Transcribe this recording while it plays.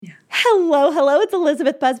Hello, hello. It's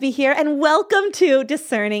Elizabeth Busby here, and welcome to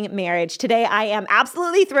Discerning Marriage. Today, I am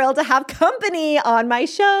absolutely thrilled to have company on my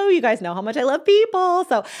show. You guys know how much I love people,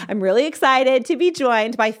 so I'm really excited to be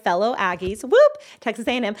joined by fellow Aggies, Texas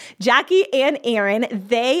A&M, Jackie and Aaron.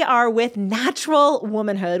 They are with Natural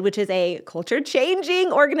Womanhood, which is a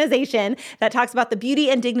culture-changing organization that talks about the beauty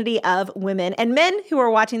and dignity of women. And men who are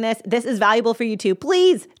watching this is valuable for you too.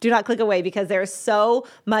 Please do not click away because there's so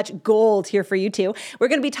much gold here for you too. We're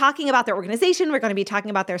going to be talking about their organization. We're going to be talking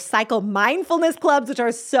about their cycle mindfulness clubs, which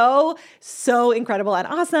are so incredible and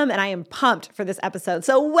awesome. And I am pumped for this episode.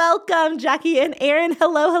 So welcome, Jackie and Aaron.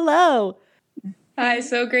 Hello, hello. Hi,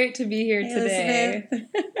 so great to be here today.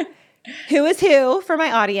 Who is who for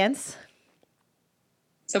my audience?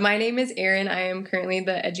 So my name is Aaron. I am currently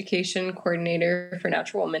the education coordinator for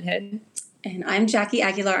Natural Womanhood. And I'm Jackie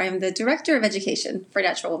Aguilar. I'm the director of education for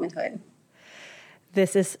Natural Womanhood.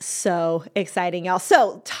 This is so exciting, y'all.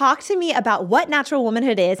 So talk to me about what Natural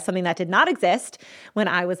Womanhood is, something that did not exist when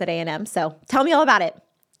I was at A&M. So tell me all about it.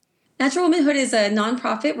 Natural Womanhood is a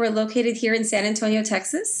nonprofit. We're located here in San Antonio,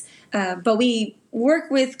 Texas, but we work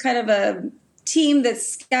with kind of a team that's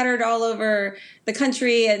scattered all over the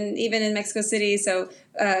country and even in Mexico City. So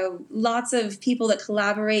lots of people that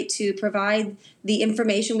collaborate to provide the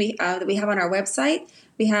information that we have on our website.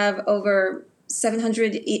 We have over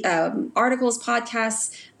 700 articles,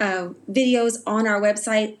 podcasts, videos on our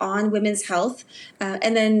website on women's health.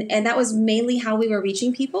 And that was mainly how we were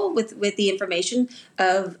reaching people with the information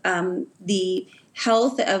of the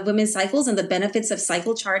health of women's cycles and the benefits of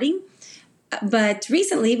cycle charting. But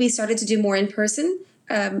recently we started to do more in-person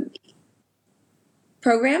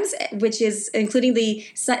programs, which is including the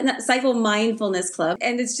Cycle Mindfulness Club.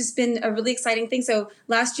 And it's just been a really exciting thing. So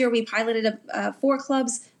last year we piloted 4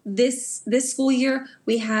 clubs. This school year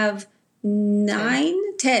we have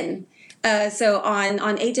 10. So on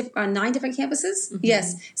 9 different campuses. Mm-hmm.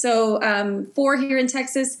 Yes. So 4 here in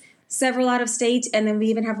Texas, several out of state, and then we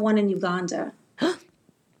even have one in Uganda.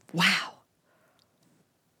 Wow.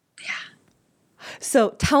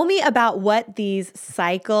 So tell me about what these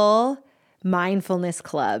cycle mindfulness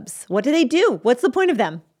clubs, what do they do? What's the point of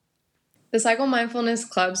them? The cycle mindfulness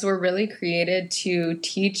clubs were really created to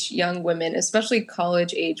teach young women, especially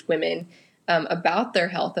college-age women, about their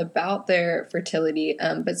health, about their fertility,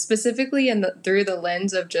 but specifically through the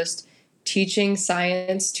lens of just teaching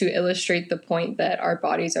science to illustrate the point that our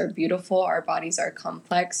bodies are beautiful, our bodies are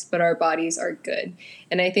complex, but our bodies are good.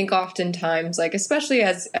 And I think oftentimes, like especially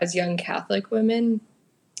as young Catholic women,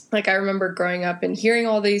 like I remember growing up and hearing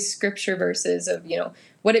all these scripture verses of,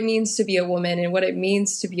 what it means to be a woman and what it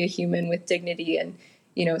means to be a human with dignity. And,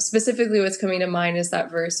 specifically what's coming to mind is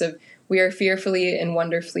that verse of we are fearfully and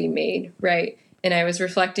wonderfully made, right? And I was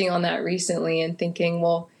reflecting on that recently and thinking,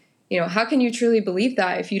 well, how can you truly believe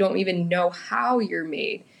that if you don't even know how you're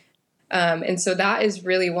made? And so that is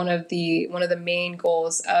really one of the main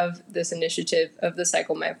goals of this initiative of the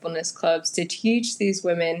Cycle Mindfulness Clubs, to teach these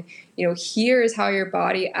women, here is how your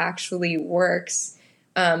body actually works.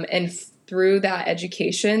 And through that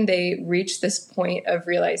education, they reach this point of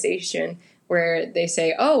realization where they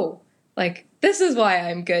say, oh, like, this is why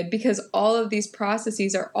I'm good, because all of these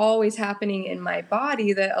processes are always happening in my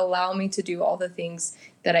body that allow me to do all the things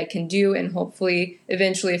that I can do. And hopefully,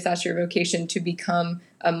 eventually, if that's your vocation, to become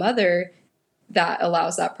a mother, that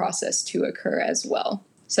allows that process to occur as well.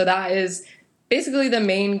 So that is basically the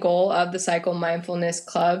main goal of the Cycle Mindfulness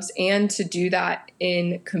Clubs, and to do that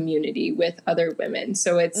in community with other women.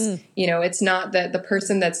 So it's, it's not that the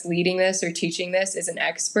person that's leading this or teaching this is an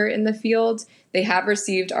expert in the field. They have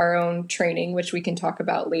received our own training, which we can talk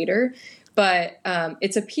about later, but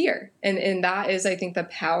it's a peer. And that is, I think, the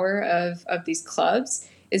power of these clubs,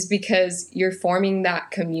 is because you're forming that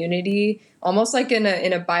community almost like in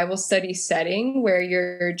a Bible study setting where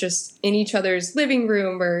you're just in each other's living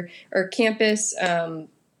room or campus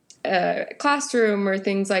classroom or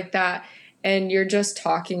things like that. And you're just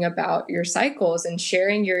talking about your cycles and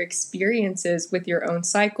sharing your experiences with your own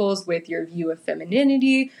cycles, with your view of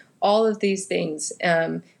femininity, all of these things.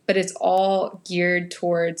 But it's all geared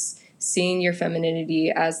towards seeing your femininity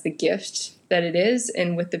as the gift that it is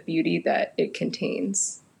and with the beauty that it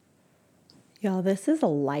contains. Y'all, this is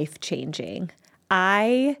life-changing.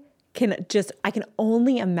 I can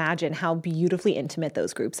only imagine how beautifully intimate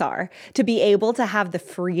those groups are, to be able to have the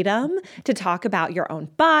freedom to talk about your own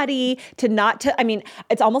body,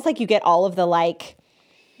 it's almost like you get all of the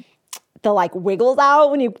wiggles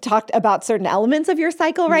out when you talked about certain elements of your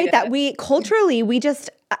cycle, right? Yeah. That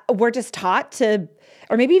we're just taught to,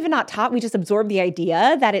 or maybe even not taught, we just absorb the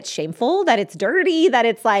idea that it's shameful, that it's dirty, that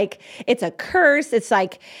it's like, it's a curse. It's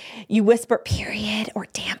like you whisper period or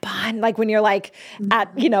tampon fun. Like when you're like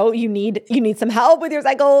you need some help with your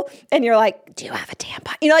cycle and you're like, do you have a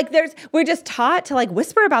tampon? Like we're just taught to like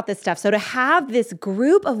whisper about this stuff. So to have this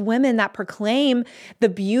group of women that proclaim the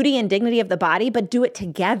beauty and dignity of the body, but do it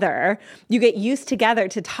together, you get used together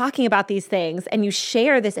to talking about these things and you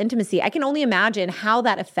share this intimacy. I can only imagine how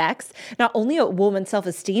that affects not only a woman's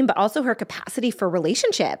self-esteem, but also her capacity for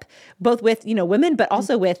relationship, both with, women, but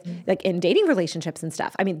also with like in dating relationships and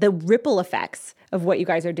stuff. I mean, the ripple effects of what you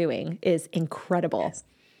guys are doing is incredible. Yes.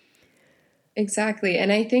 Exactly.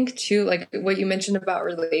 And I think too, like what you mentioned about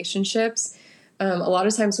relationships, a lot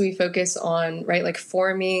of times we focus on, right, like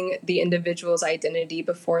forming the individual's identity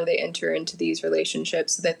before they enter into these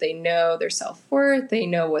relationships so that they know their self-worth, they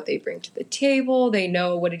know what they bring to the table, they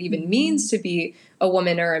know what it even means to be a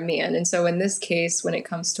woman or a man. And so in this case, when it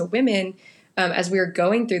comes to women, as we were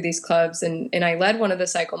going through these clubs, and I led one of the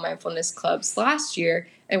cycle mindfulness clubs last year,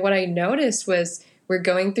 and what I noticed was we're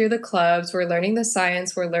going through the clubs, we're learning the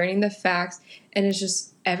science, we're learning the facts, and it's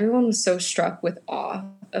just everyone was so struck with awe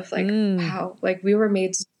of like, wow, like we were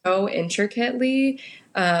made so intricately,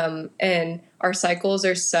 and our cycles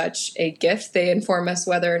are such a gift. They inform us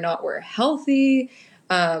whether or not we're healthy.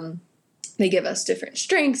 They give us different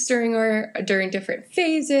strengths during different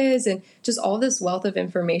phases, and just all this wealth of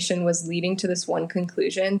information was leading to this one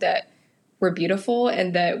conclusion that we're beautiful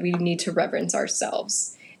and that we need to reverence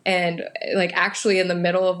ourselves. And like actually in the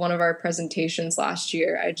middle of one of our presentations last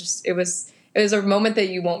year, it was a moment that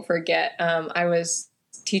you won't forget. I was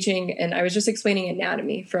teaching and I was just explaining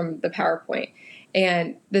anatomy from the PowerPoint,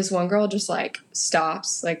 and this one girl just like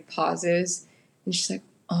stops, like pauses, and she's like,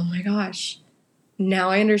 "Oh my gosh, now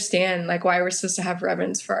I understand like why we're supposed to have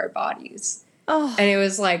reverence for our bodies." Oh. And it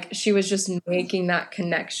was like she was just making that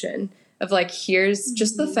connection of like, here's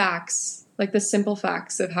just the facts, like the simple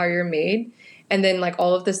facts of how you're made. And then like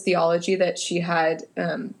all of this theology that she had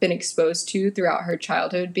been exposed to throughout her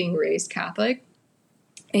childhood, being raised Catholic.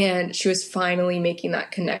 And she was finally making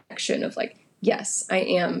that connection of like, yes, I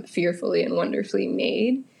am fearfully and wonderfully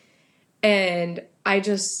made. And I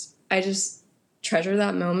just treasure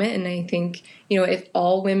that moment. And I think, if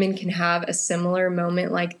all women can have a similar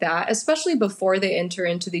moment like that, especially before they enter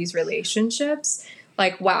into these relationships,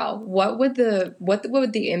 like, wow, what would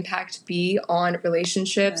the impact be on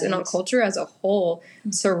relationships and on culture as a whole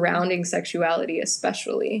surrounding sexuality,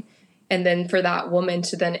 especially? And then for that woman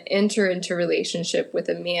to then enter into relationship with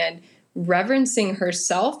a man, reverencing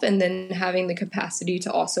herself and then having the capacity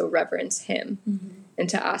to also reverence him and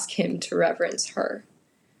to ask him to reverence her.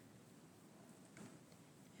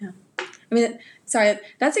 Yeah. I mean, sorry,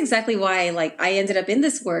 that's exactly why like I ended up in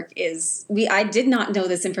this work I did not know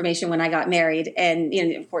this information when I got married, and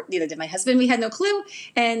neither did my husband. We had no clue,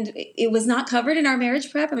 and it was not covered in our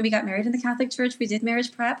marriage prep. I mean, we got married in the Catholic Church. We did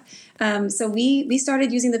marriage prep. So we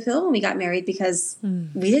started using the pill when we got married because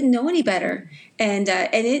we didn't know any better. And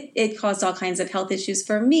it caused all kinds of health issues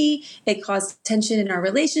for me. It caused tension in our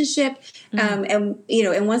relationship. And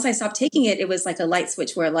once I stopped taking it, it was like a light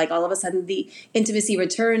switch where like all of a sudden the intimacy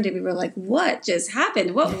returned and we were like, what just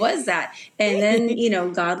happened? What was that? And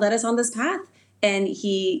then, God led us on this path and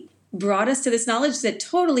he brought us to this knowledge that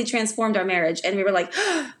totally transformed our marriage. And we were like,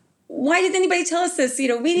 why didn't anybody tell us this? We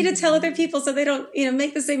need to tell other people so they don't,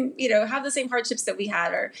 make the same, have the same hardships that we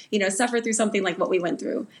had, or, suffer through something like what we went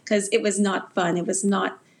through, because it was not fun. It was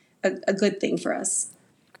not a good thing for us.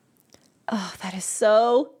 Oh, that is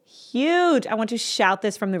so huge. I want to shout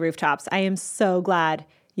this from the rooftops. I am so glad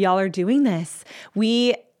y'all are doing this.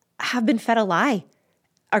 We have been fed a lie.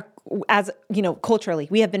 Culturally,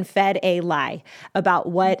 we have been fed a lie about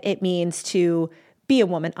what it means to be a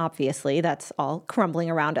woman. Obviously, that's all crumbling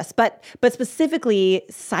around us, but specifically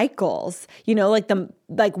cycles,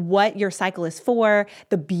 like what your cycle is for,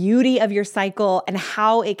 the beauty of your cycle, and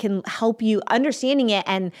how it can help you. Understanding it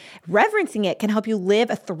and reverencing it can help you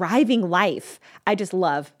live a thriving life. I just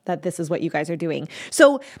love that this is what you guys are doing.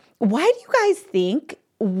 So why do you guys think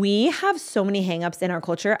we have so many hangups in our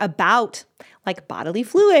culture about like bodily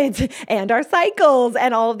fluids and our cycles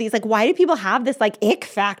and all of these? Like, why do people have this like ick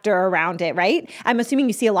factor around it, right? I'm assuming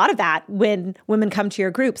you see a lot of that when women come to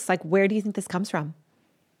your groups. Like, where do you think this comes from?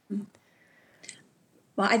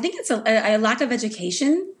 Well, I think it's a lack of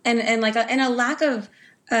education and a lack of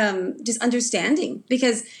just understanding,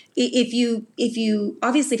 because if you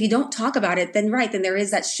don't talk about it, then there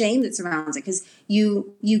is that shame that surrounds it, because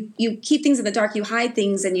you keep things in the dark, you hide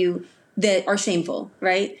things that are shameful,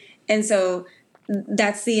 right? And so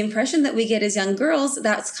that's the impression that we get as young girls.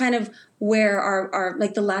 That's kind of where our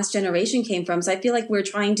like the last generation came from. So I feel like we're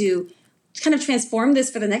trying to kind of transform this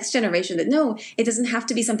for the next generation, that no, it doesn't have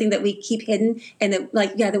to be something that we keep hidden and that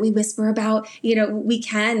that we whisper about. We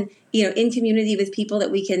can, in community with people, that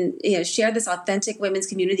we can, share this authentic women's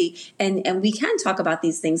community, and we can talk about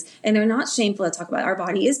these things, and they're not shameful to talk about. Our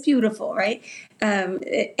body is beautiful, right?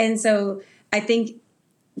 And so I think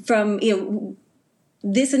from,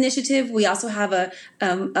 this initiative, we also have a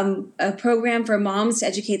program for moms to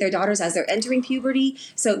educate their daughters as they're entering puberty.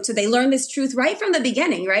 So they learn this truth right from the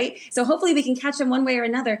beginning, right? So hopefully we can catch them one way or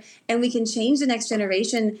another, and we can change the next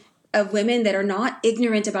generation of women that are not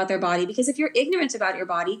ignorant about their body. Because if you're ignorant about your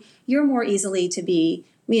body, you're more easily to be,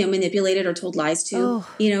 manipulated or told lies to,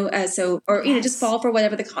 just fall for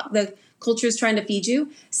whatever the culture is trying to feed you.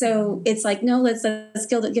 So it's like, no, let's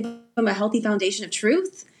give them a healthy foundation of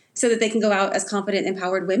truth, so that they can go out as confident,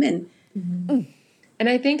 empowered women. Mm-hmm. And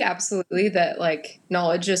I think absolutely that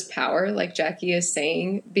knowledge is power, like Jackie is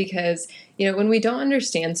saying, because, when we don't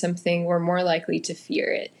understand something, we're more likely to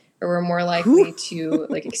fear it, or we're more likely to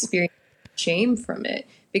experience shame from it,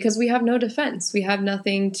 because we have no defense. We have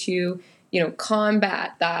nothing to,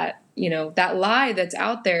 combat that, that lie that's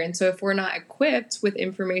out there. And so if we're not equipped with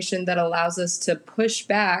information that allows us to push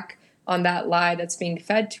back on that lie that's being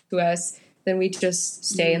fed to us, then we just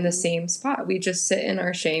stay in the same spot. We just sit in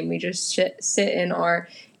our shame. We just sit in our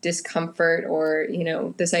discomfort, or,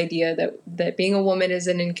 this idea that being a woman is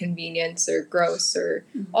an inconvenience or gross, or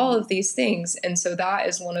all of these things. And so that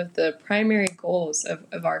is one of the primary goals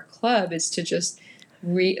of our club, is to just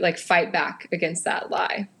fight back against that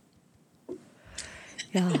lie.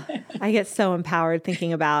 Yeah, I get so empowered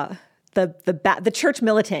thinking about the church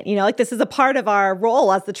militant, this is a part of our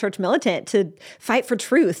role as the church militant, to fight for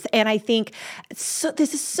truth. And I think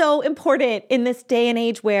this is so important in this day and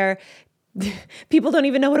age where people don't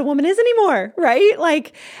even know what a woman is anymore,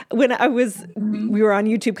 right? When we were on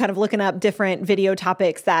YouTube kind of looking up different video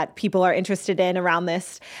topics that people are interested in around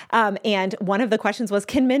this. And one of the questions was,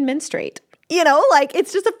 can men menstruate?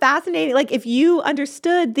 It's just a fascinating, if you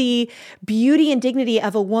understood the beauty and dignity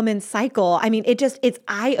of a woman's cycle, it's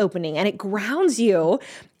eye-opening, and it grounds you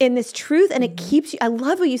in this truth, and it keeps you, I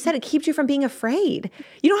love what you said, it keeps you from being afraid.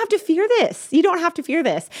 You don't have to fear this. You don't have to fear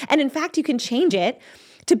this. And in fact, you can change it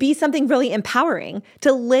to be something really empowering,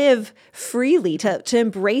 to live freely, to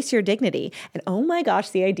embrace your dignity. And oh my gosh,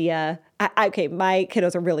 the idea, okay, my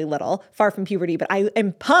kiddos are really little, far from puberty, but I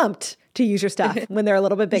am pumped to use your stuff when they're a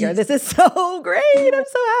little bit bigger. Yes. This is so great. I'm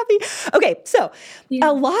so happy. Okay. So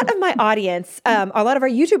a lot of my audience, a lot of our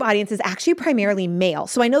YouTube audience is actually primarily male.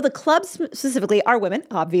 So I know the clubs specifically are women,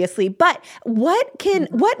 obviously, but what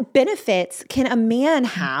benefits can a man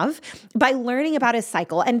have by learning about his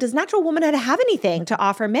cycle? And does Natural Womanhood have anything to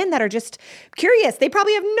offer men that are just curious? They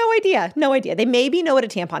probably have no idea. They maybe know what a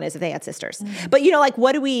tampon is if they had sisters, but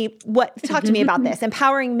talk to me about this,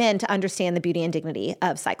 empowering men to understand the beauty and dignity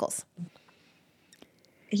of cycles.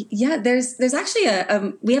 Yeah, there's actually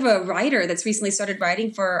we have a writer that's recently started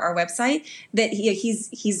writing for our website, that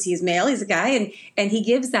he's male, he's a guy, and he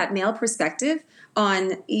gives that male perspective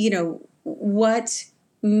on, what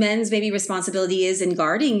men's maybe responsibility is in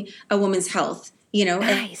guarding a woman's health,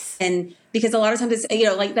 Nice. and because a lot of times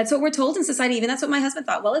it's, that's what we're told in society. Even that's what my husband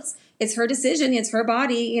thought. Well, it's her decision, it's her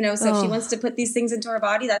body, so if she wants to put these things into her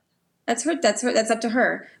body, that's up to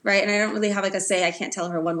her, right? And I don't really have a say. I can't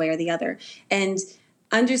tell her one way or the other. And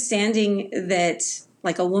understanding that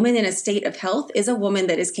a woman in a state of health is a woman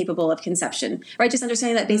that is capable of conception, right? Just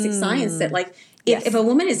understanding that basic science that if a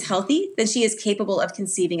woman is healthy, then she is capable of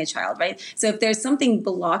conceiving a child, right? So if there's something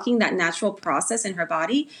blocking that natural process in her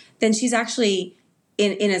body, then she's actually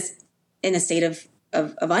in a state of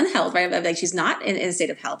unhealth, right? She's not in a state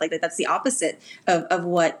of health. That's the opposite of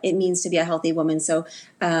what it means to be a healthy woman. So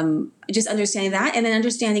just understanding that, and then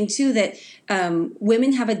understanding too that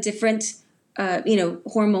women have a different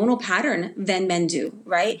hormonal pattern than men do,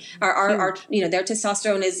 right? Our their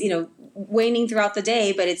testosterone is, waning throughout the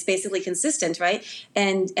day, but it's basically consistent, right?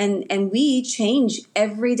 And we change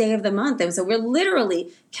every day of the month. And so we're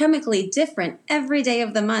literally chemically different every day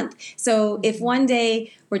of the month. So if one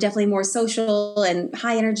day we're definitely more social and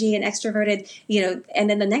high energy and extroverted, and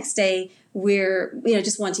then the next day we're,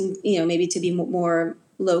 just wanting, maybe to be more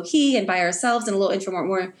low key and by ourselves and a little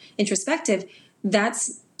more introspective,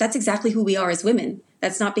 that's exactly who we are as women.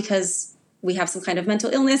 That's not because we have some kind of mental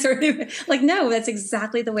illness or no, that's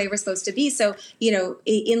exactly the way we're supposed to be. So,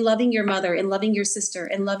 in loving your mother, in loving your sister,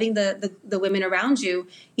 and loving the women around you,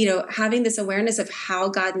 having this awareness of how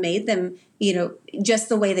God made them, just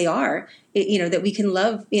the way they are, that we can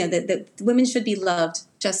love, that women should be loved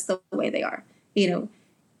just the way they are,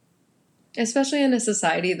 Especially in a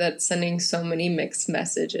society that's sending so many mixed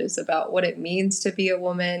messages about what it means to be a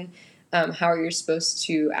woman. how are you supposed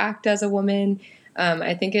to act as a woman.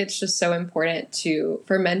 I think it's just so important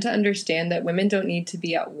for men to understand that women don't need to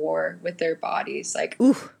be at war with their bodies. Like,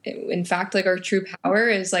 in fact, like our true power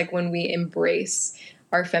is like when we embrace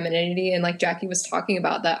our femininity, and like Jackie was talking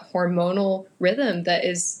about, that hormonal rhythm that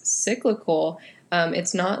is cyclical.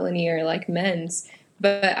 It's not linear like men's,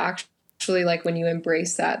 but actually, like when you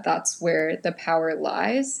embrace that, that's where the power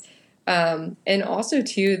lies. And also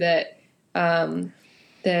too that when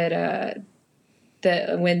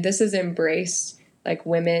this is embraced, like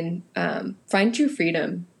women find true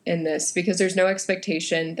freedom in this, because there's no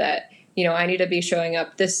expectation that, you know, I need to be showing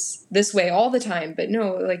up this way all the time. But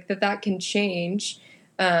no, like that can change,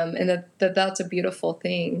 and that's a beautiful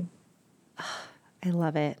thing. I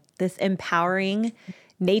love it. This empowering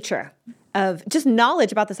nature of just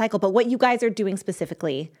knowledge about the cycle, but what you guys are doing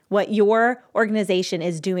specifically, what your organization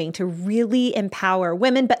is doing to really empower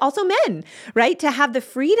women, but also men, right? To have the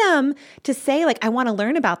freedom to say, like, I want to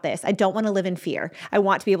learn about this. I don't want to live in fear. I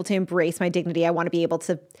want to be able to embrace my dignity. I want to be able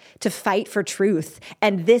to fight for truth.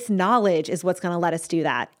 And this knowledge is what's going to let us do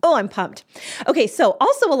that. Oh, I'm pumped. Okay. So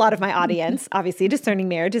also a lot of my audience, obviously Discerning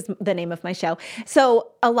Marriage is the name of my show.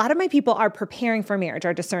 So a lot of my people are preparing for marriage,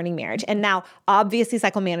 are discerning marriage. And now obviously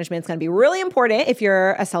cycle management is going to be really important if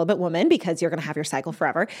you're a celibate woman, because you're going to have your cycle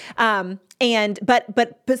forever.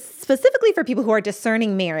 But specifically for people who are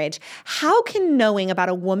discerning marriage, how can knowing about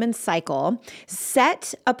a woman's cycle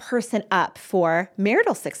set a person up for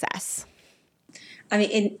marital success? I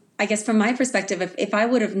mean, I guess from my perspective, if I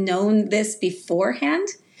would have known this beforehand,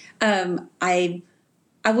 I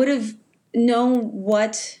would have known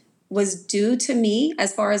what was due to me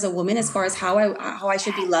as far as a woman, as far as how I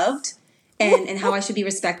should be loved and how I should be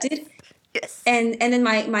respected. Yes. And then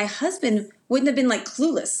my husband wouldn't have been like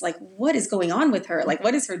clueless, like what is going on with her? Like,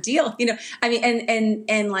 what is her deal? You know, I mean, and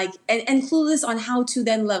clueless on how to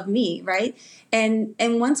then love me. Right. And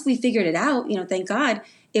once we figured it out, you know, thank God,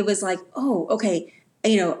 it was like, oh, okay.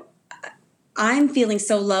 You know, I'm feeling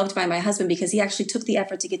so loved by my husband because he actually took the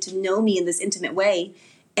effort to get to know me in this intimate way.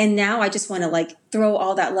 And now I just want to like throw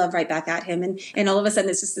all that love right back at him. And all of a sudden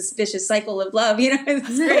it's just this vicious cycle of love, you know,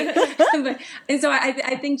 it's great. And so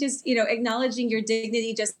I think just, you know, acknowledging your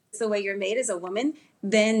dignity just the way you're made as a woman,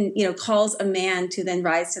 then, you know, calls a man to then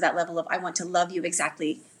rise to that level of, I want to love you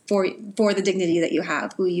exactly for the dignity that you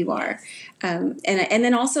have, who you are. And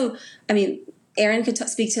then also, I mean, Erin could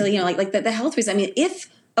speak to, you know, like the health reason. I mean, if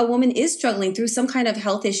a woman is struggling through some kind of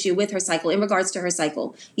health issue with her cycle in regards to her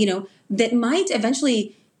cycle, you know, that might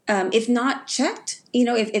eventually, if not checked, you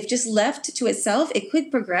know, if just left to itself, it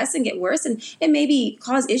could progress and get worse and maybe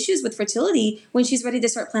cause issues with fertility when she's ready to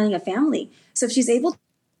start planning a family. So if she's able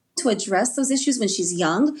to address those issues when she's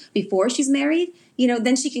young, before she's married, you know,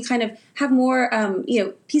 then she can kind of have more, you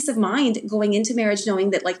know, peace of mind going into marriage,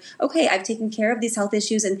 knowing that like, okay, I've taken care of these health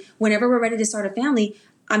issues. And whenever we're ready to start a family,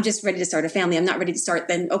 I'm just ready to start a family. I'm not ready to start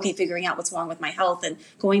then, okay, figuring out what's wrong with my health and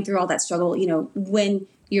going through all that struggle, you know, when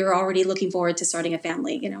you're already looking forward to starting a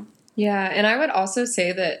family, you know? Yeah. And I would also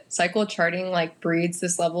say that cycle charting like breeds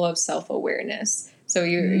this level of self-awareness. So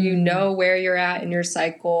you know where you're at in your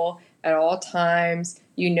cycle at all times.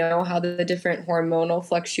 You know how the different hormonal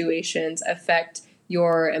fluctuations affect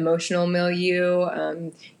your emotional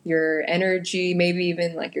milieu, your energy, maybe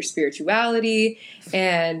even like your spirituality.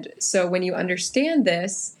 And so when you understand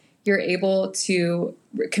this, you're able to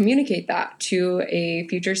communicate that to a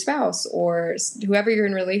future spouse or whoever you're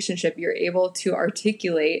in relationship. You're able to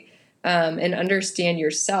articulate and understand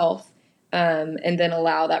yourself, and then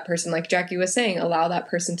allow that person, like Jackie was saying, allow that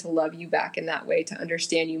person to love you back in that way, to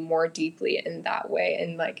understand you more deeply in that way.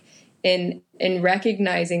 And like in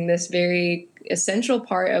recognizing this very essential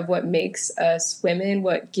part of what makes us women,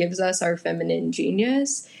 what gives us our feminine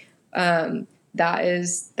genius, that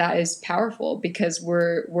is powerful, because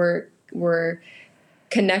we're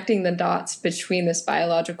connecting the dots between this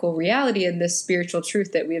biological reality and this spiritual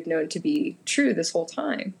truth that we have known to be true this whole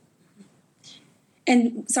time.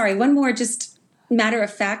 And sorry, one more just matter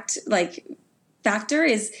of fact, like factor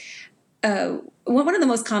is one of the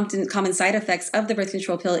most common side effects of the birth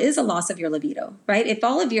control pill is a loss of your libido, right? If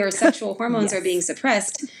all of your sexual hormones Yes. are being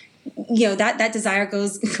suppressed, you know, that desire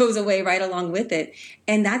goes away right along with it.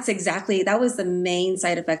 And that was the main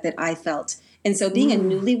side effect that I felt. And so being a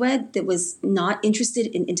newlywed that was not interested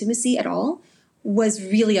in intimacy at all was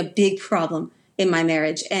really a big problem in my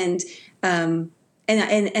marriage. And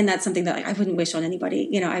that's something that I wouldn't wish on anybody.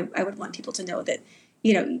 You know, I would want people to know that,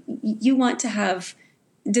 you know, you want to have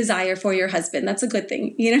desire for your husband. That's a good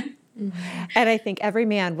thing, you know? And I think every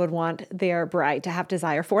man would want their bride to have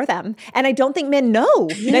desire for them. And I don't think men know.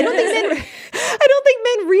 I don't think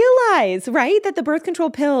men realize, right, that the birth control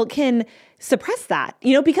pill can suppress that,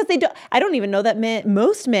 because I don't even know that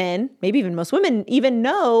most men, maybe even most women even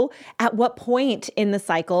know at what point in the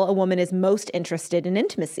cycle a woman is most interested in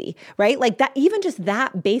intimacy, right? Like that, even just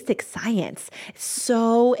that basic science,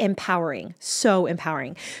 so empowering, so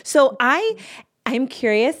empowering. So I'm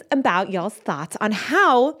curious about y'all's thoughts on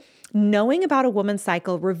how knowing about a woman's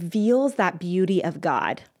cycle reveals that beauty of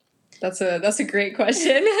God. That's a great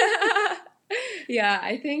question. Yeah,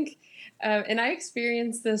 I think, and I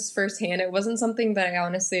experienced this firsthand. It wasn't something that I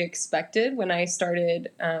honestly expected when I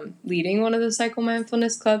started leading one of the cycle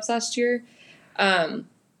mindfulness clubs last year.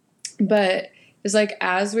 But it's like,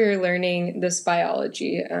 as we were learning this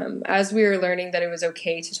biology, as we were learning that it was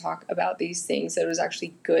okay to talk about these things, that it was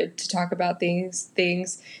actually good to talk about these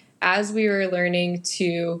things, as we were learning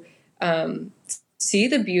to see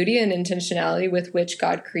the beauty and intentionality with which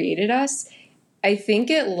God created us, I think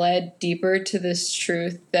it led deeper to this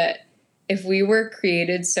truth that if we were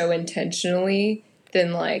created so intentionally,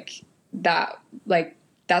 then that's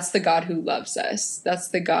the God who loves us. That's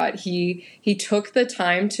the God. He took the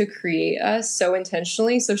time to create us so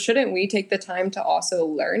intentionally. So shouldn't we take the time to also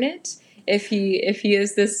learn it? If he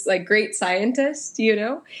is this like great scientist,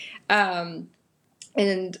 and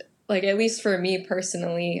like, at least for me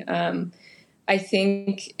personally, I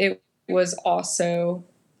think it was also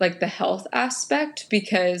like the health aspect,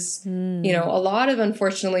 because, a lot of,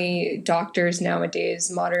 unfortunately, doctors nowadays,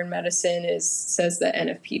 modern medicine says that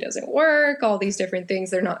NFP doesn't work, all these different things.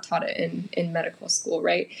 They're not taught it in medical school,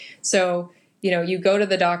 right? So, you go to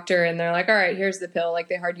the doctor and they're like, all right, here's the pill. Like,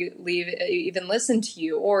 they hardly even listen to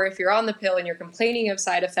you. Or if you're on the pill and you're complaining of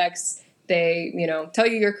side effects, they, tell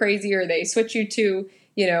you you're crazy, or they switch you to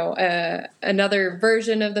another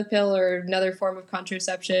version of the pill or another form of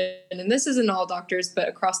contraception. And this isn't all doctors, but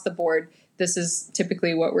across the board, this is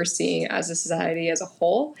typically what we're seeing as a society as a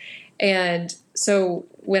whole. And so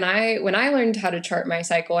when I learned how to chart my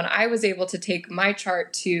cycle, and I was able to take my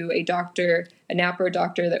chart to a doctor, a NAPRO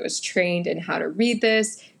doctor that was trained in how to read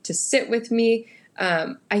this, to sit with me,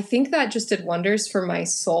 I think that just did wonders for my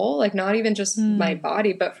soul, like not even just my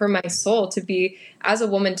body, but for my soul, to be, as a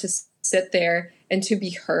woman, to sit there and to be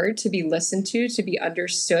heard, to be listened to be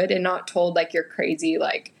understood, and not told like you're crazy,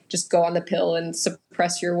 like just go on the pill and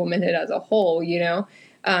suppress your womanhood as a whole,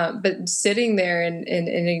 but sitting there and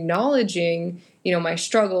acknowledging, my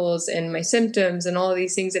struggles and my symptoms and all of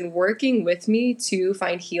these things, and working with me to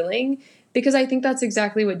find healing. Because I think that's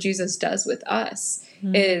exactly what Jesus does with us,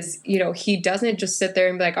 is, he doesn't just sit there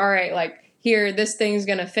and be like, all right, like, here, this thing's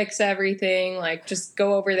going to fix everything. Like, just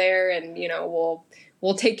go over there and,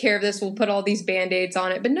 we'll take care of this. We'll put all these Band-Aids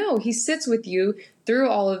on it. But no, he sits with you through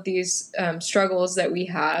all of these struggles that we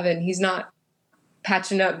have. And he's not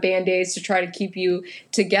patching up Band-Aids to try to keep you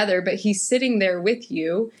together, but he's sitting there with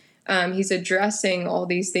you. He's addressing all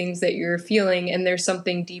these things that you're feeling. And there's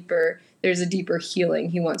something deeper. There's a deeper healing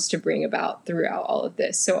he wants to bring about throughout all of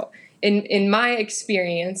this. So in my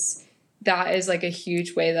experience, that is like a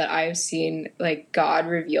huge way that I've seen like God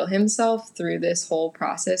reveal himself through this whole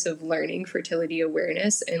process of learning fertility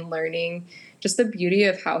awareness and learning just the beauty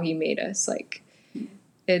of how he made us. Like,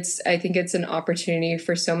 I think it's an opportunity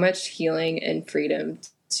for so much healing and freedom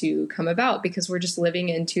to come about, because we're just living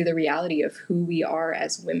into the reality of who we are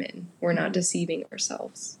as women. We're not deceiving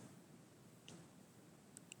ourselves.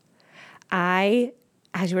 I,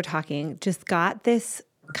 as you were talking, just got this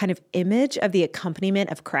kind of image of the accompaniment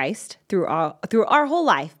of Christ through our whole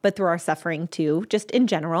life, but through our suffering too, just in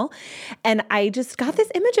general. And I just got this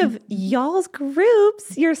image of y'all's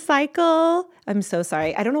groups, your cycle. I'm so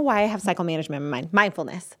sorry. I don't know why I have cycle management in my mind.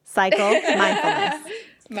 Mindfulness. Cycle, mindfulness.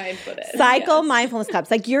 Cycle mindfulness clubs.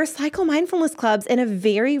 Like, your cycle mindfulness clubs, in a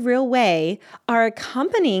very real way, are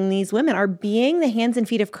accompanying these women, are being the hands and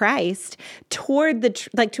feet of Christ toward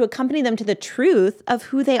to accompany them to the truth of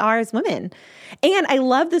who they are as women. And I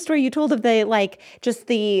love the story you told of the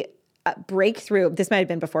breakthrough. This might have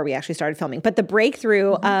been before we actually started filming, but the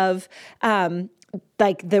breakthrough of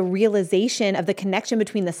the realization of the connection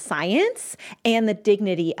between the science and the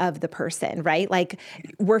dignity of the person, right? Like,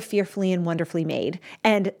 we're fearfully and wonderfully made.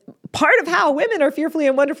 And part of how women are fearfully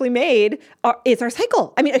and wonderfully made is our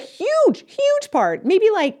cycle. I mean, a huge, huge part, maybe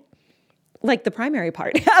like the primary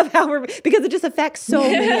part of how because it just affects so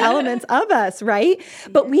many elements of us, right?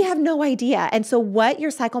 But we have no idea. And so what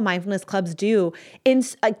your cycle mindfulness clubs do,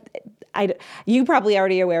 you probably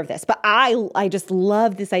already are aware of this, but I just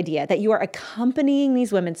love this idea that you are accompanying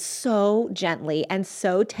these women so gently and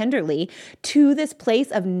so tenderly to this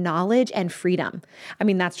place of knowledge and freedom. I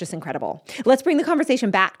mean, that's just incredible. Let's bring the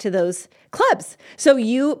conversation back to those clubs. So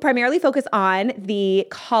you primarily focus on the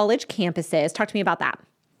college campuses. Talk to me about that.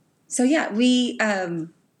 So yeah, we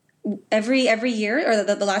every year, or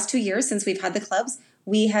the last 2 years since we've had the clubs,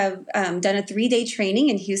 we have done a 3-day training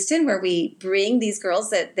in Houston where we bring these girls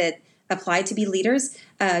that apply to be leaders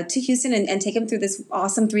to Houston and take them through this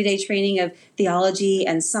awesome 3-day training of theology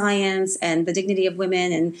and science and the dignity of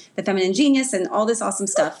women and the feminine genius and all this awesome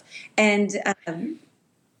stuff. And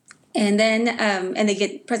then they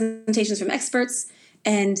get presentations from experts,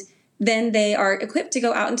 and then they are equipped to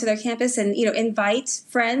go out into their campus and, invite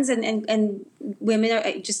friends and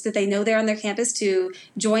women just that they know they're on their campus to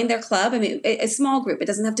join their club. I mean, a small group. It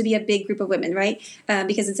doesn't have to be a big group of women, right?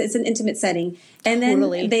 Because it's an intimate setting. And then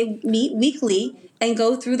they meet weekly and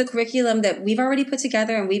go through the curriculum that we've already put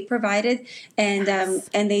together and we've provided, and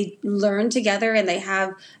they learn together and they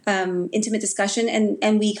have intimate discussion,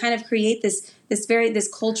 and we kind of create this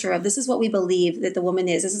culture of this is what we believe that the woman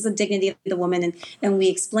is. This is the dignity of the woman, and we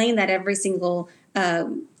explain that every single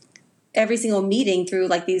meeting through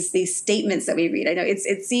like these statements that we read. I know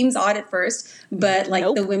it seems odd at first, but like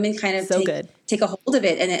the women kind of take a hold of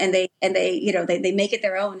it and they make it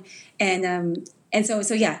their own. And so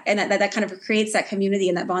yeah, and that kind of creates that community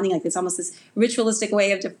and that bonding. Like it's almost this ritualistic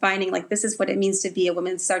way of defining like this is what it means to be a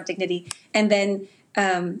woman, our dignity. And then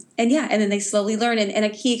then they slowly learn. And a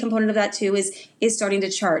key component of that too is starting to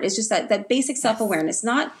chart. It's just that basic self-awareness,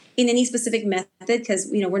 not in any specific method, because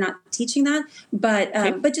we're not teaching that,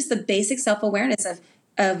 but just the basic self-awareness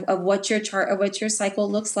of what your chart, of what your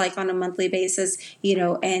cycle looks like on a monthly basis,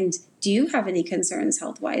 and do you have any concerns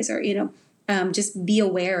health-wise, or just be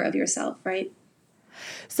aware of yourself, right?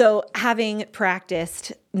 So having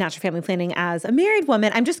practiced natural family planning as a married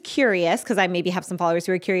woman, I'm just curious, because I maybe have some followers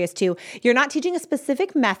who are curious too. You're not teaching a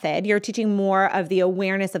specific method. You're teaching more of the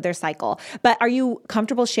awareness of their cycle. But are you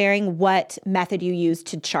comfortable sharing what method you use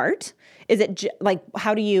to chart? Is it like,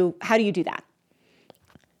 how do you do that?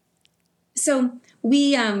 So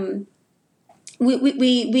we offer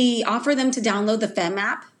them to download the FEM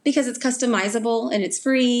app because it's customizable and it's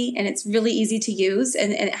free and it's really easy to use,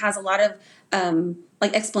 and it has a lot of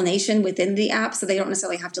explanation within the app, so they don't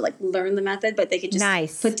necessarily have to learn the method, but they can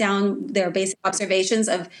just put down their basic observations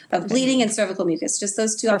of bleeding and cervical mucus, just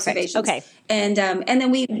those two observations. Okay. And then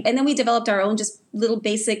we developed our own just little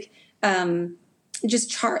basic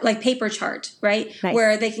just chart, like paper chart, right? Nice.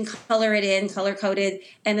 Where they can color it in, color coded,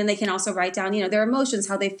 and then they can also write down, their emotions,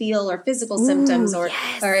 how they feel, or physical symptoms, or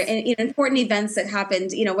important events that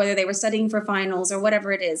happened, whether they were studying for finals or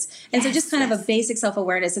whatever it is. And so just kind of a basic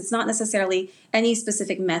self-awareness. It's not necessarily any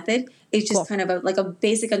specific method. It's just kind of a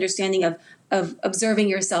basic understanding of observing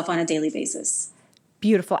yourself on a daily basis.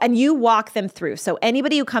 Beautiful. And you walk them through. So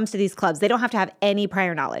anybody who comes to these clubs, they don't have to have any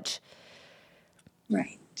prior knowledge.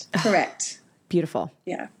 Right. Correct. Beautiful.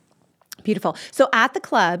 Yeah. Beautiful. So at the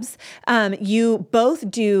clubs, you both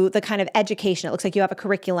do the kind of education. It looks like you have a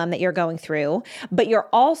curriculum that you're going through, but you're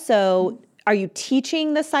also, are you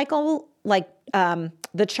teaching the cycle,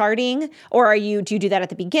 the charting, or do you do that at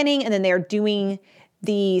the beginning and then they're doing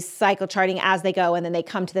the cycle charting as they go, and then they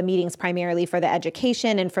come to the meetings primarily for the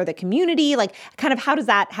education and for the community? Like, kind of how does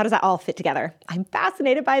that all fit together? I'm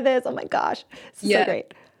fascinated by this. Oh my gosh. This is so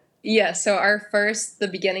great. Yeah, so the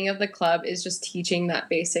beginning of the club is just teaching that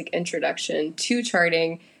basic introduction to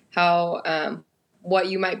charting, how what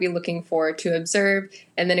you might be looking for to observe,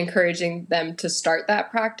 and then encouraging them to start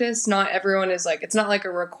that practice. Not everyone is it's not like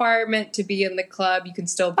a requirement to be in the club. You can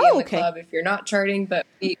still be in the club if you're not charting, but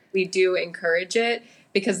we do encourage it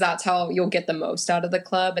because that's how you'll get the most out of the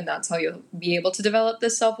club, and that's how you'll be able to develop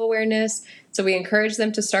this self-awareness. So we encourage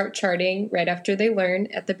them to start charting right after they learn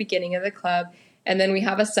at the beginning of the club. And then we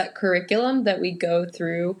have a set curriculum that we go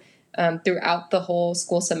through throughout the whole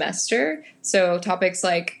school semester. So topics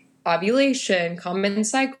like ovulation, common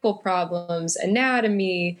cycle problems,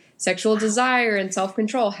 anatomy, sexual desire, and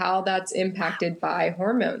self-control, how that's impacted by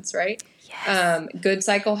hormones, right? Yes. Good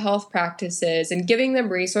cycle health practices, and giving them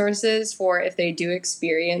resources for if they do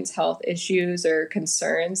experience health issues or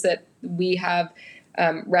concerns, that we have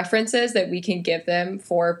references that we can give them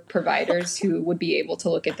for providers who would be able to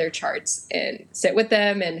look at their charts and sit with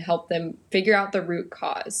them and help them figure out the root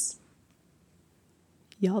cause.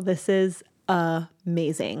 Y'all, this is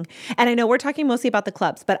amazing. And I know we're talking mostly about the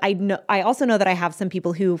clubs, but I also know that I have some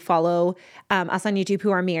people who follow us on YouTube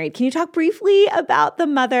who are married. Can you talk briefly about the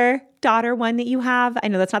mother-daughter one that you have? I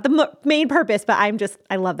know that's not the main purpose, but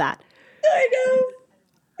I love that. I know.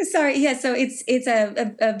 Sorry. Yeah. So it's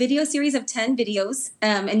a video series of 10 videos,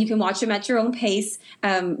 and you can watch them at your own pace.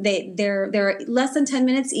 They're less than 10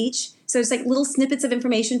 minutes each. So it's like little snippets of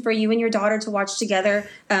information for you and your daughter to watch together.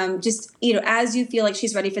 Just, as you feel like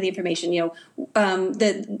she's ready for the information,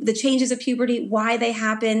 the changes of puberty, why they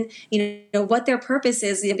happen, what their purpose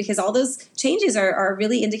is, because all those changes are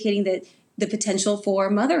really indicating that the potential for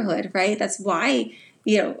motherhood, right? That's why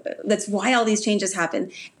all these changes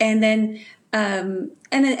happen. And then,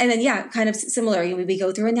 yeah, kind of similar. We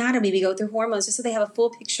go through anatomy, we go through hormones, just so they have a full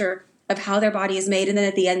picture of how their body is made. And then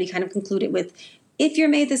at the end, we kind of conclude it with, if you're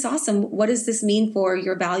made this awesome, what does this mean for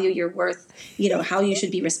your value, your worth, how you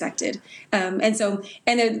should be respected? And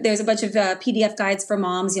there's a bunch of PDF guides for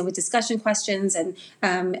moms, with discussion questions and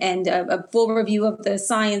a full review of the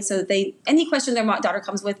science, so that any question their daughter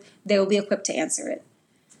comes with, they will be equipped to answer it.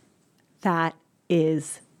 That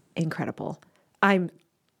is incredible. I'm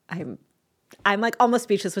like almost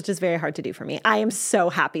speechless, which is very hard to do for me. I am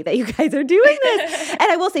so happy that you guys are doing this. And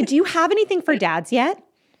I will say, do you have anything for dads yet?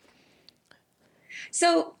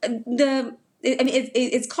 So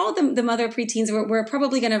it's called the Mother of Preteens. We're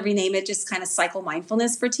probably going to rename it just kind of cycle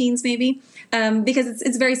mindfulness for teens, maybe, because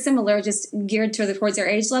it's very similar, just geared towards their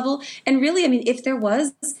age level. And really, if there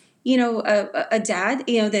was a dad,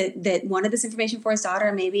 that wanted this information for his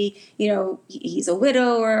daughter, maybe, he's a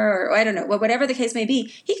widow or I don't know, whatever the case may be,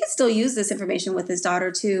 he could still use this information with his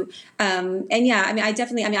daughter too. And yeah,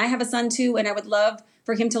 I have a son too, and I would love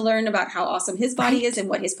for him to learn about how awesome his body is and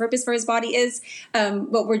what his purpose for his body is.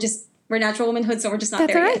 But we're natural womanhood, so we're just not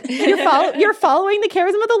there right. yet. You're following the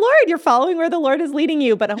charism of the Lord. You're following where the Lord is leading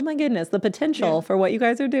you. But oh my goodness, the potential for what you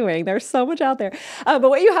guys are doing. There's so much out there. But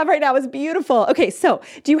what you have right now is beautiful. Okay, so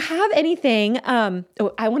do you have anything? I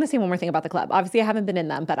want to say one more thing about the club. Obviously, I haven't been in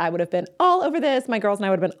them, but I would have been all over this. My girls and I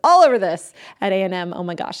would have been all over this at A&M. Oh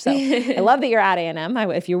my gosh. So I love that you're at A&M.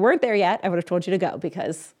 If you weren't there yet, I would have told you to go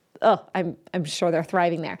because I'm sure they're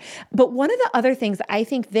thriving there. But one of the other things I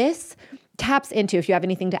think this taps into, if you have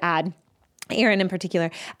anything to add, Erin in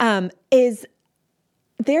particular, is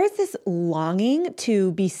there's this longing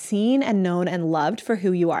to be seen and known and loved for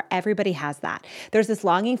who you are. Everybody has that. There's this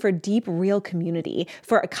longing for deep, real community,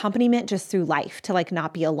 for accompaniment just through life, to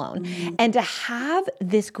not be alone. Mm-hmm. And to have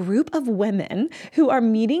this group of women who are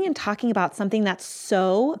meeting and talking about something that's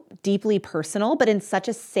so deeply personal, but in such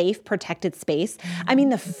a safe, protected space. Mm-hmm.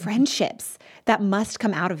 The friendships that must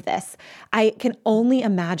come out of this. I can only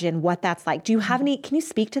imagine what that's like. Do you have can you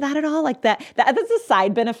speak to that at all? That's a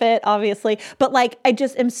side benefit, obviously, but I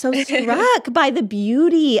just am so struck by the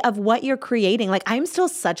beauty of what you're creating. I'm still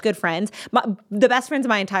such good friends. The best friends of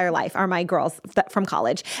my entire life are my girls from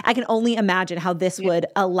college. I can only imagine how this would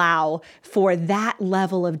allow for that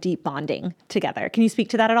level of deep bonding together. Can you speak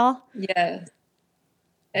to that at all? Yes,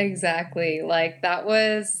 exactly. That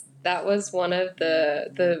was one of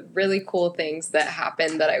the really cool things that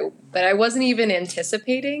happened that I wasn't even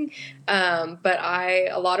anticipating. But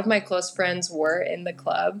a lot of my close friends were in the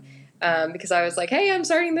club, because I was like, hey, I'm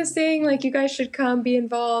starting this thing. You guys should come be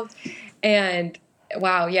involved. And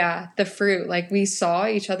wow. Yeah. The fruit, we saw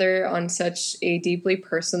each other on such a deeply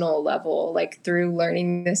personal level, through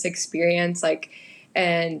learning this experience,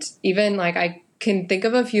 and even I can think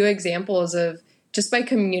of a few examples of, just by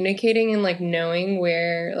communicating and knowing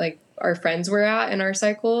where our friends were at in our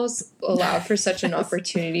cycles allowed for such an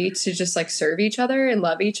opportunity to just serve each other and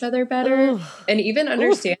love each other better. Ooh. And even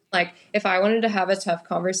understand if I wanted to have a tough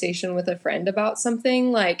conversation with a friend about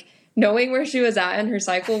something, knowing where she was at in her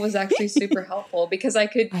cycle was actually super helpful, because I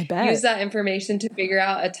could use that information to figure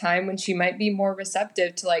out a time when she might be more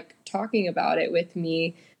receptive to talking about it with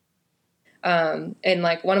me. And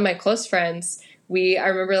one of my close friends, I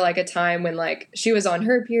remember a time when she was on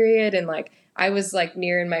her period and I was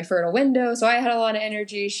near in my fertile window. So I had a lot of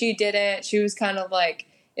energy. She didn't. She was kind of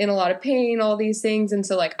in a lot of pain, all these things. And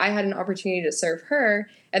so I had an opportunity to serve her.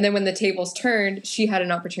 And then when the tables turned, she had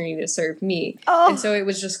an opportunity to serve me. Oh. And so it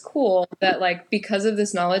was just cool that because of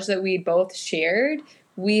this knowledge that we both shared,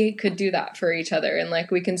 we could do that for each other. And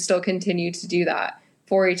we can still continue to do that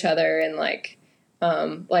for each other. And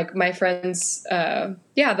my friends,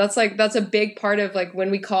 that's a big part of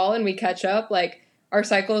when we call and we catch up, our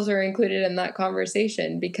cycles are included in that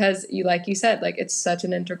conversation, because you said, it's such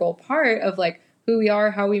an integral part of who we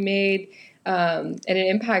are, how we made, and it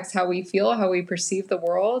impacts how we feel, how we perceive the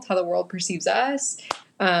world, how the world perceives us.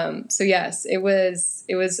 So yes, it was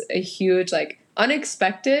a huge,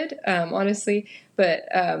 unexpected, honestly, but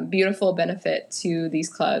beautiful benefit to these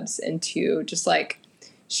clubs, and to just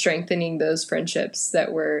strengthening those friendships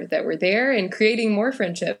that were there, and creating more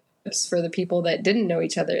friendships for the people that didn't know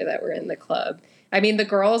each other that were in the club. I mean, the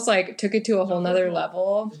girls like took it to a whole nother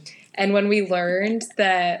level. And when we learned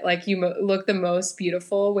that like you look the most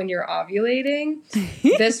beautiful when you're ovulating,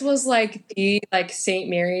 this was like the like St.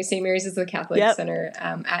 Mary's. St. Mary's is the Catholic center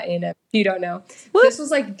if you don't know. Whoop. This was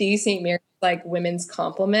like the St. Mary's like women's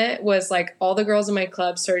compliment was like all the girls in my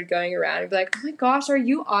club started going around and be like, oh my gosh, are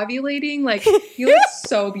you ovulating? Like you look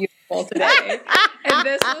so beautiful today. And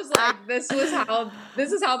this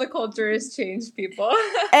is how the culture has changed people.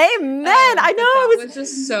 Amen. I know. It was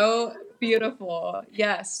just so beautiful.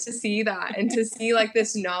 Yes, to see that and to see like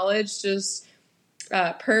this knowledge just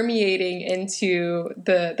permeating into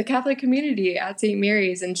the Catholic community at St.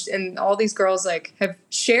 Mary's, and all these girls like have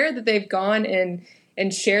shared that they've gone and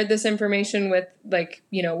shared this information with like,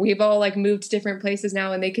 you know, we've all like moved to different places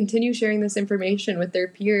now, and they continue sharing this information with their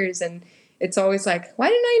peers. And it's always like, why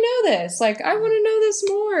didn't I know this? Like, I want to know this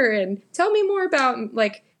more, and tell me more about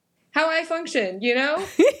like how I function, you know?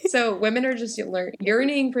 So women are just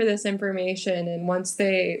yearning for this information. And once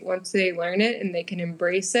they learn it and they can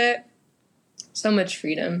embrace it, so much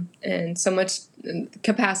freedom and so much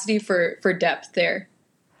capacity for depth there.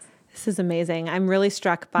 This is amazing. I'm really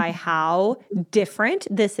struck by how different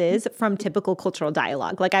this is from typical cultural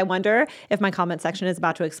dialogue. Like, I wonder if my comment section is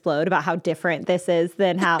about to explode about how different this is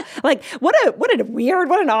than how, like, what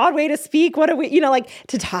an odd way to speak. Like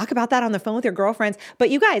to talk about that on the phone with your girlfriends. But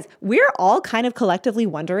you guys, we're all kind of collectively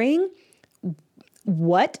wondering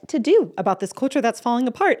what to do about this culture that's falling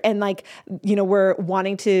apart. And like, you know, we're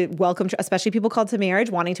wanting to welcome, especially people called to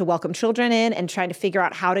marriage, wanting to welcome children in and trying to figure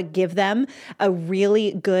out how to give them a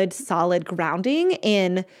really good, solid grounding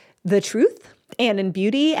in the truth and in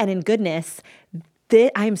beauty and in goodness.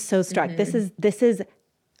 I'm so struck. Mm-hmm. This is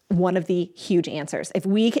one of the huge answers. If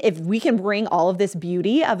we can bring all of this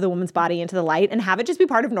beauty of the woman's body into the light and have it just be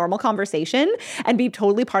part of normal conversation and be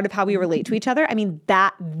totally part of how we relate to each other, I mean,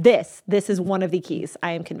 this is one of the keys,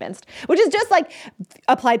 I am convinced, which is just like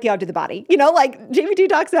applied theology to the body. You know, like Jamie T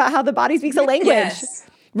talks about how the body speaks a language. Yes.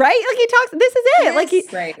 Right? Like he talks, this is it. Yes, like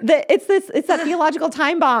it's that theological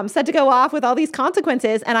time bomb set to go off with all these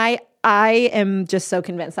consequences. And I am just so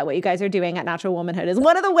convinced that what you guys are doing at Natural Womanhood is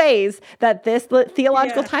one of the ways that this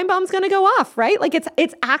theological time bomb is going to go off, right? Like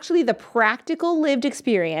it's actually the practical lived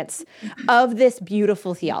experience of this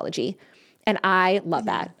beautiful theology. And I love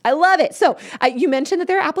that. I love it. So you mentioned that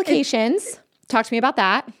there are applications. Talk to me about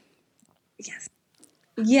that.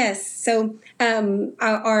 Yes. So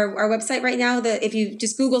our website right now, if you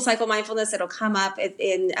just Google cycle mindfulness, it'll come up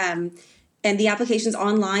and the application's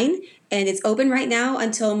online, and it's open right now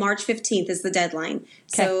until March 15th is the deadline. Okay.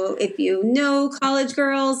 So if you know college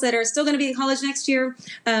girls that are still going to be in college next year,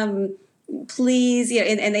 please,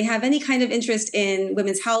 and they have any kind of interest in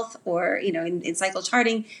women's health or, in cycle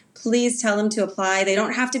charting, please tell them to apply. They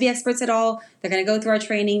don't have to be experts at all. They're going to go through our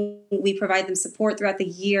training. We provide them support throughout the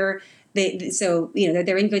year.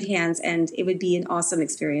 They're in good hands, and it would be an awesome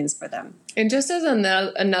experience for them. And just as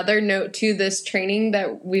another note to this training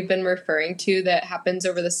that we've been referring to that happens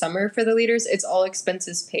over the summer for the leaders, it's all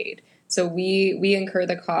expenses paid. So we incur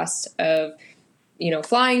the cost of,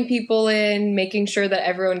 flying people in, making sure that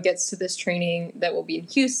everyone gets to this training that will be in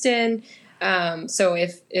Houston. So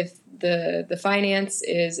if the finance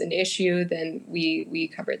is an issue, then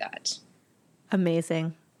we cover that.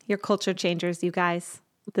 Amazing. You're culture changers, you guys.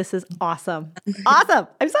 This is awesome. Awesome.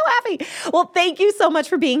 I'm so happy. Well, thank you so much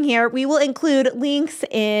for being here. We will include links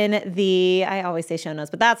in I always say show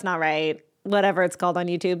notes, but that's not right. Whatever it's called on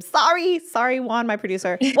YouTube. Sorry, Juan, my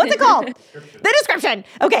producer. What's it called? The description.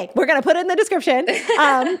 Okay, we're going to put it in the description.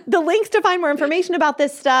 The links to find more information about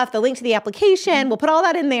this stuff, the link to the application, we'll put all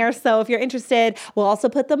that in there. So if you're interested, we'll also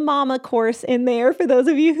put the mama course in there for those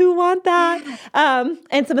of you who want that.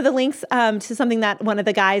 And some of the links to something that one of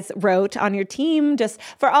the guys wrote on your team, just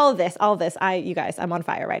for all of this. You guys, I'm on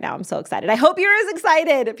fire right now. I'm so excited. I hope you're as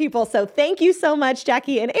excited, people. So thank you so much,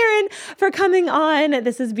 Jackie and Aaron, for coming on.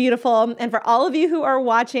 This is beautiful. And for all of you who are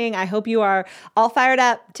watching, I hope you are all fired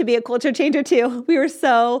up to be a culture changer too. We were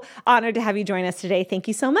so honored to have you join us today. Thank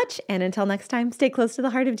you so much. And until next time, stay close to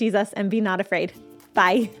the heart of Jesus and be not afraid.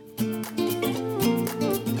 Bye.